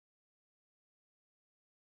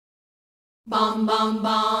Bomb, bomb,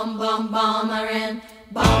 bomb, bomb, bomb, Iran.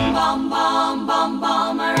 Bomb, bomb, bomb, bomb,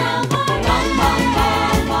 bomb, Iran. Bomb, bomb,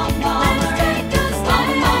 bomb, bomb, bomb, Iran.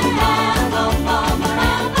 Bomb, bomb, bomb, bomb, bomb,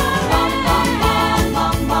 Iran. Bomb, bomb, bomb,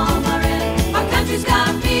 bomb, bomb, Iran. Our country's got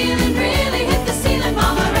a feeling, really hit the ceiling.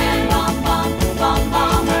 Bomb, Iran. Bomb, bomb, bomb,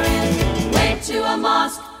 bomb, Iran. Wait to a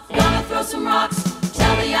mosque, gonna throw some rocks.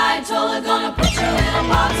 Tell the Ayatollah, gonna put you in a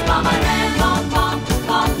box. Bomb, Iran. Bomb, bomb,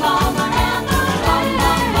 bomb, bomb, Iran. Bomb,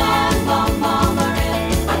 bomb, bomb, bomb, bomb,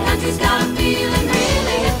 Iran. Our country's got a feeling,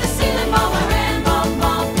 really hit the ceiling. Bomb, Iran. Bomb,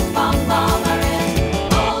 bomb, bomb, bomb, Iran.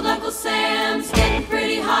 Old Uncle Sam's getting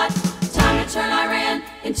pretty hot. Time to turn Iran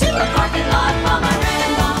into a parking lot. Bomb, Iran.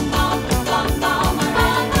 Bomb, bomb, bomb, bomb,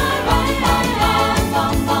 Iran. Bomb, bomb, bomb,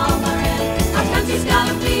 bomb, bomb, Iran. Our country's got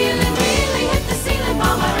a feeling, really hit the ceiling.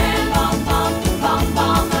 Bomb, Iran. Bomb, bomb, bomb,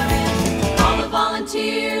 bomb, Iran. All the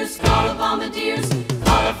volunteers, call the bombardiers,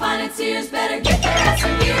 all the financiers, better get their ass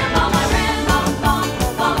in gear. Bomb, Iran. Bomb, bomb,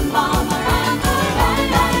 bomb, bomb, Iran. Bomb,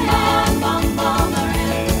 bomb, bomb, bomb, bomb,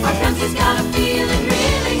 Iran. Our country's got a feeling,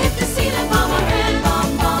 really hit the ceiling. Bomb, Iran. Bomb,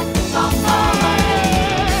 bomb, bomb, bomb, Iran.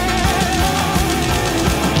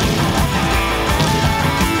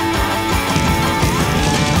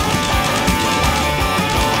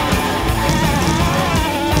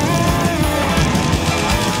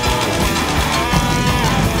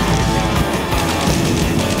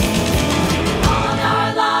 On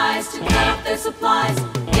our lives to cut up their supplies,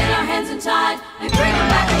 get our hands untied and bring them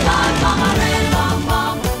back alive. Bomb, Iran. Bomb,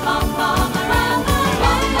 bomb, bomb, bomb, Iran. Bomb,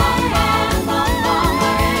 bomb, bomb, bomb, bomb,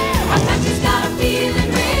 Iran. Our country's got a feeling,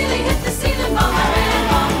 really hit the ceiling. Bomb, Iran.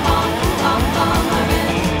 Bomb, bomb, bomb, bomb,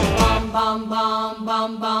 Iran. Bomb, bomb, bomb,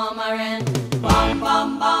 bomb, bomb, Iran. Bomb,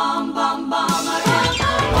 bomb, bomb, bomb, bomb, Iran.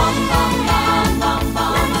 Bomb, bomb, bomb, bomb,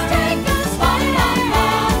 bomb, Iran. Bomb, bomb,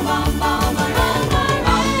 bomb, bomb, bomb, Iran.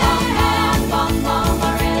 Bomb, bomb, bomb, bomb, bomb,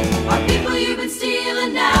 Iran. Our people you've been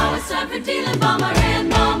stealing, now it's time